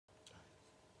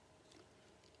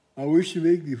I wish to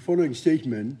make the following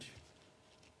statement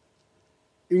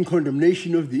in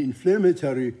condemnation of the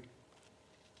inflammatory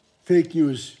fake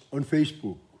news on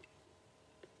Facebook.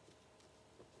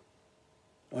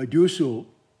 I do so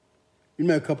in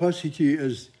my capacity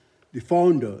as the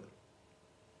founder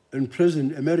and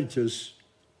President Emeritus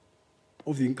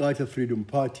of the Inkatha Freedom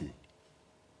Party.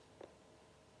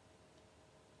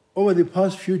 Over the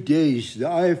past few days, the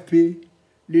IFP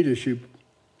leadership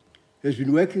has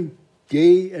been working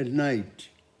day and night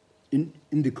in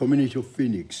the community of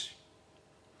Phoenix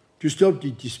to stop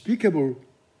the despicable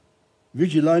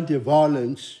vigilante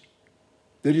violence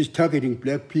that is targeting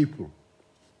Black people.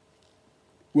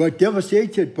 We are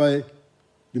devastated by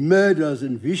the murders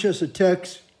and vicious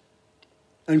attacks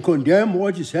and condemn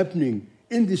what is happening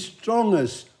in the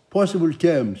strongest possible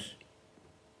terms.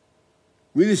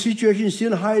 With the situation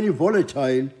still highly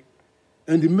volatile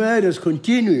and the murders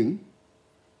continuing,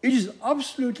 it is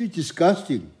absolutely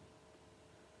disgusting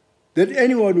that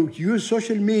anyone would use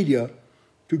social media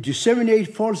to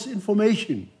disseminate false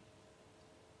information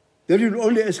that will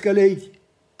only escalate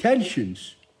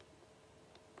tensions.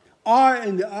 I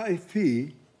and the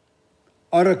IFP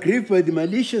are aggrieved by the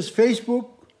malicious Facebook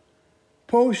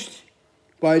post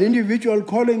by an individual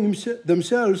calling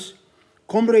themselves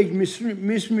Comrade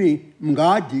Mismi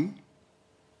Mngadi,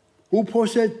 who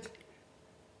posted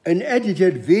an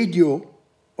edited video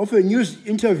of a news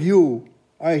interview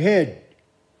I had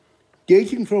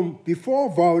dating from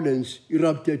before violence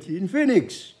erupted in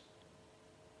Phoenix.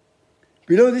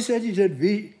 Below this edited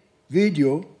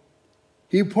video,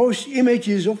 he posts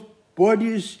images of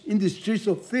bodies in the streets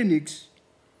of Phoenix,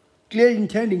 clearly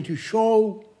intending to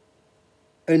show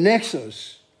a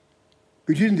nexus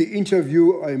between the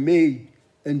interview I made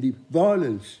and the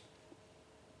violence.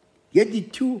 Yet the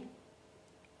two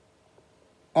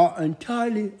are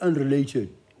entirely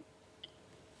unrelated.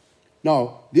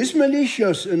 Now, this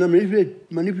malicious and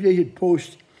manipulated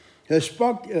post has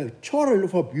sparked a torrent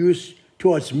of abuse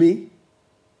towards me,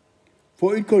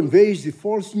 for it conveys the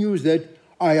false news that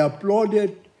I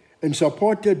applauded and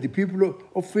supported the people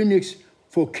of Phoenix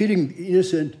for killing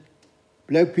innocent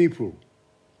Black people.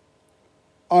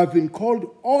 I've been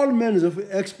called all manners of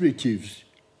expletives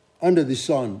under the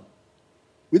sun,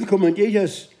 with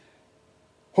commentators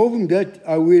hoping that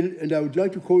I will, and I would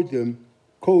like to quote them,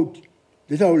 quote,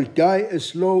 that I will die a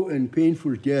slow and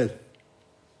painful death.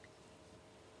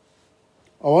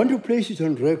 I want to place it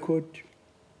on record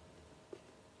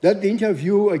that the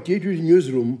interview I did with the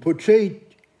newsroom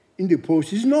portrayed in the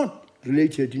post is not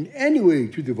related in any way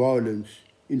to the violence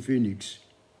in Phoenix.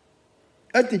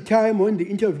 At the time when the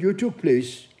interview took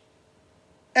place,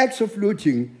 acts of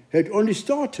looting had only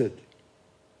started.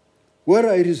 Where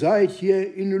I reside here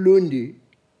in Ulundi,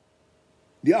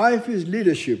 the IFP's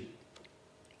leadership,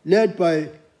 led by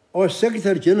our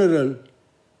Secretary General,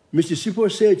 Mr. Sipho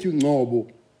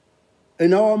Ngobo,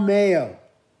 and our mayor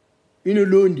in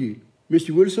Ulundi,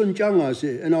 Mr. Wilson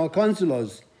Changase, and our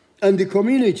councillors, and the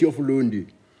community of Ulundi,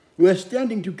 were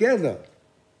standing together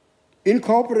in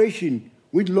cooperation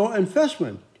with law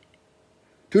enforcement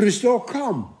to restore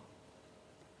calm.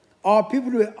 Our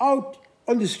people were out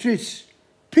on the streets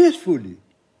peacefully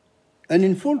and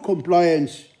in full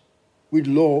compliance with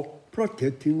law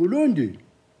protecting Ulundi.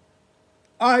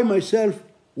 I myself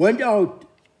went out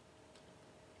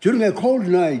during a cold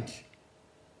night,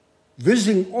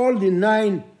 visiting all the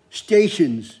 9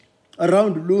 stations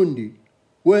around Ulundi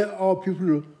where our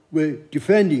people were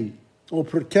defending or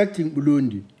protecting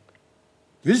Ulundi,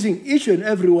 visiting each and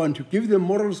every one to give them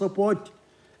moral support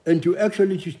and to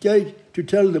actually to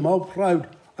tell them how proud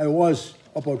I was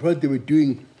about what they were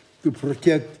doing to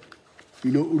protect,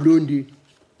 Ulundi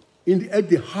at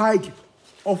the height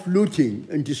of looting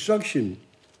and destruction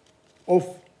of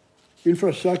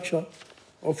infrastructure,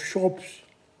 of shops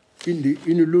in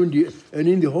Ulundi and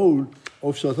in the whole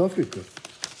of South Africa.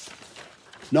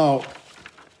 Now,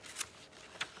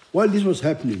 while this was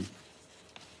happening,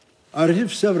 I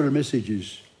received several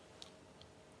messages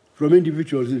from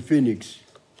individuals in Phoenix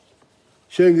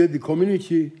showing that the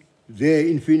community there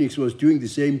in Phoenix was doing the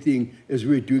same thing as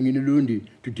we were doing in Ulundi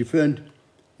to defend,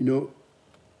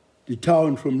 the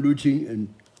town from looting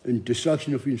and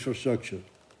destruction of infrastructure.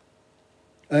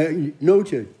 I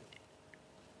noted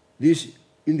this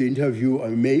in the interview I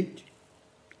made,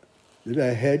 that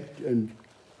I had, and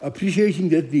appreciating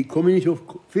that the community of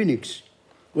Phoenix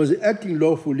was acting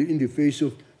lawfully in the face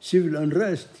of civil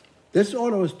unrest. That's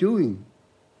all I was doing.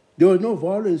 There was no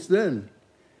violence then.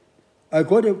 I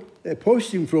got a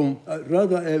posting from,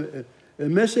 a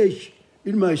message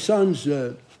in my son's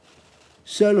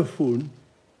cell phone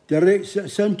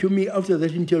sent to me after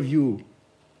that interview,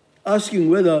 asking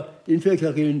whether, in fact,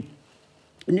 I can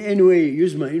in any way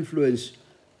use my influence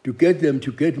to get them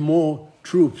to get more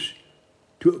troops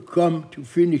to come to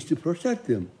Phoenix to protect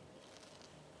them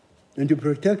and to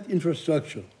protect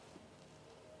infrastructure.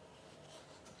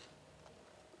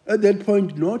 At that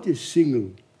point, not a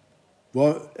single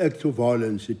act of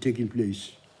violence had taken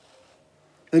place.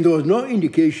 And there was no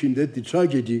indication that the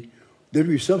tragedy that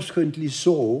we subsequently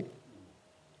saw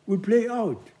would play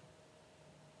out.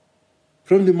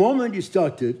 From the moment it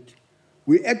started,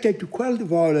 we acted to quell the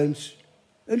violence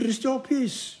and restore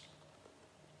peace.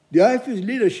 The IFP's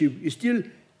leadership is still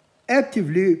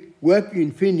actively working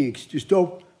in Phoenix to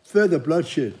stop further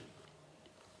bloodshed.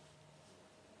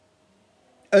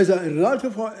 As a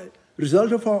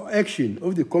result of our action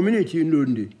of the community in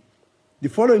Lundi, the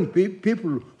following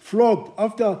people flocked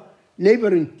after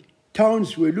neighboring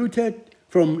towns were looted,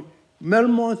 from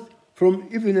Melmoth, from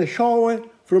even Eshowe,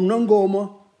 from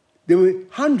Nongoma. There were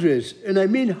hundreds, and I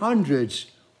mean hundreds.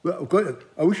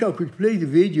 I wish I could play the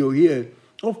video here,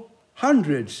 of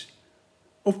hundreds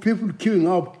of people queuing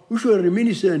up, which were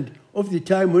reminiscent of the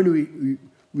time when we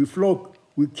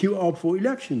queue up for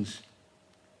elections.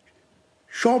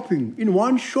 Shopping in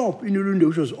one shop in Ulundi,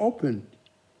 which was open,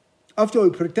 after we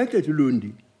protected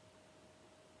Ulundi.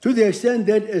 To the extent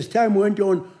that as time went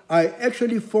on, I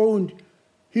actually phoned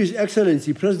His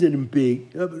Excellency President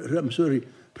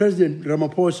President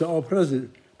Ramaphosa, our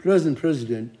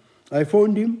President. I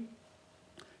phoned him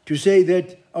to say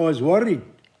that I was worried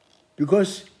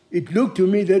because it looked to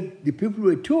me that the people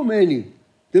were too many.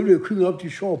 They were queuing up to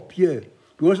shop here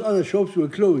because other shops were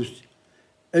closed.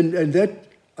 And that,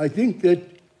 I think that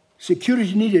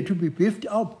security needed to be beefed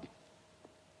up.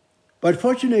 But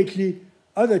fortunately,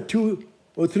 other 2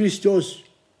 or 3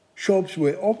 shops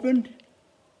were opened,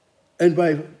 and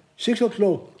by 6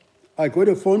 o'clock, I got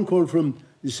a phone call from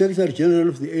the Secretary General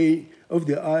of the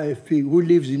IFP, who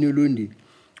lives in Ulundi,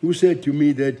 who said to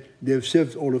me that they've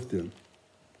served all of them.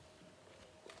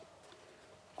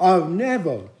 I've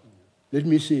never, let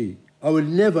me say, I will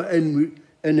never and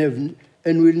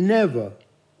will never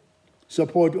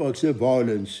support or accept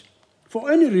violence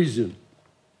for any reason.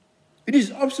 It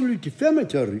is absolutely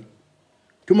defamatory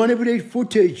to manipulate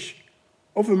footage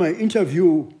of my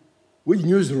interview with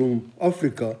Newsroom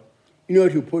Africa in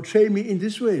order to portray me in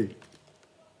this way.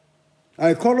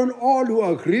 I call on all who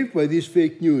are aggrieved by this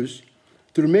fake news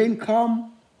to remain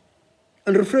calm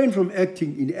and refrain from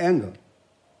acting in anger.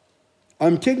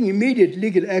 I'm taking immediate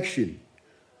legal action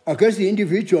against the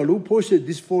individual who posted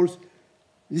this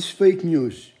fake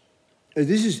news, as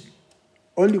this is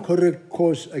only correct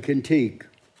course I can take.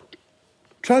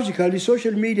 Tragically,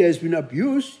 social media has been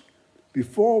abused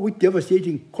before with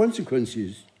devastating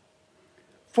consequences.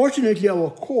 Fortunately, our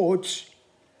courts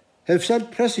have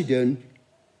set precedent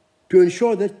to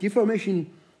ensure that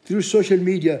defamation through social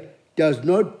media does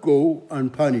not go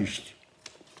unpunished.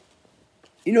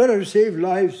 In order to save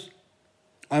lives,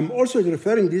 I'm also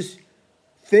referring this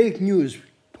fake news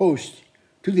post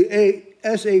to the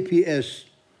SAPS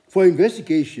for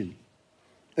investigation,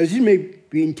 as it may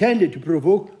be intended to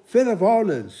provoke further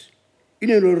violence in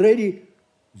an already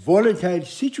volatile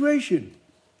situation.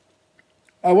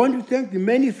 I want to thank the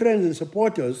many friends and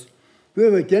supporters who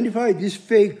have identified this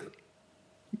fake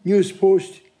news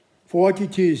post for what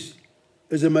it is,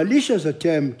 as a malicious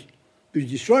attempt to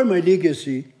destroy my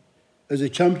legacy as a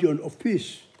champion of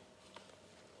peace.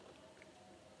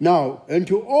 Now, and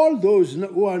to all those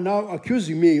who are now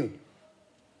accusing me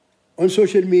on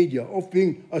social media of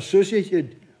being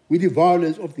associated with the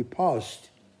violence of the past,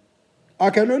 I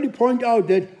can only point out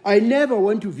that I never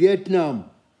went to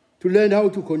Vietnam to learn how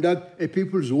to conduct a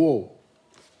people's war.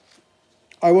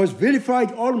 I was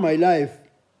vilified all my life,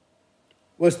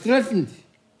 was threatened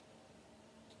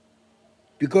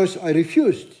because I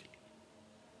refused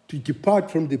to depart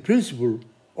from the principle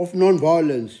of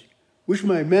nonviolence, which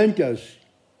my mentors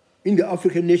in the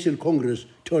African National Congress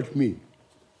taught me.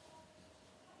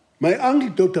 My uncle,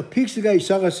 Dr. Pixigai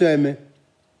Sagaseme,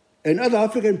 and other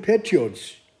African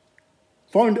patriots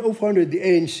founded the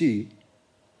ANC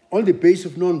on the basis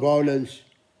of nonviolence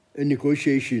and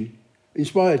negotiation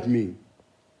inspired me.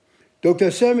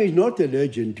 Dr. Sam is not a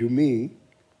legend to me,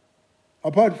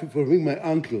 apart from being my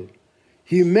uncle.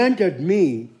 He mentored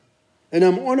me, and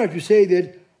I'm honored to say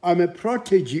that I'm a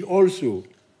protege also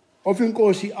of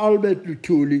Nkosi Albert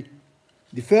Luthuli,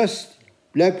 the first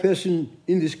black person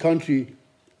in this country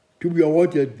to be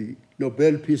awarded the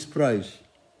Nobel Peace Prize.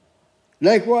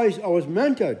 Likewise, I was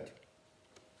mentored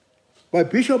by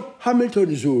Bishop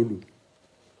Hamilton Zulu,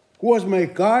 who was my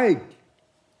guide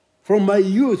from my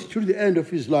youth to the end of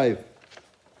his life,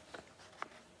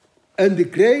 and the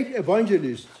great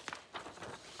evangelist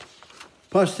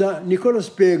Pastor Nicholas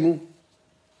Pengu,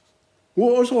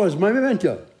 who also was my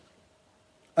mentor.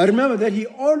 I remember that he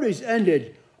always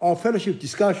ended our fellowship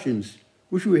discussions,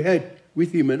 which we had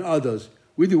with him and others,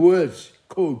 with the words,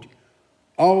 quote,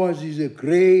 "Ours is a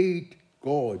great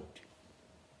God."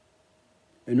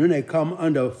 And when I come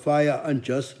under fire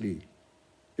unjustly,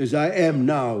 as I am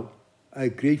now, I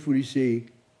gratefully say,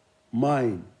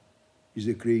 mine is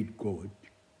a great God.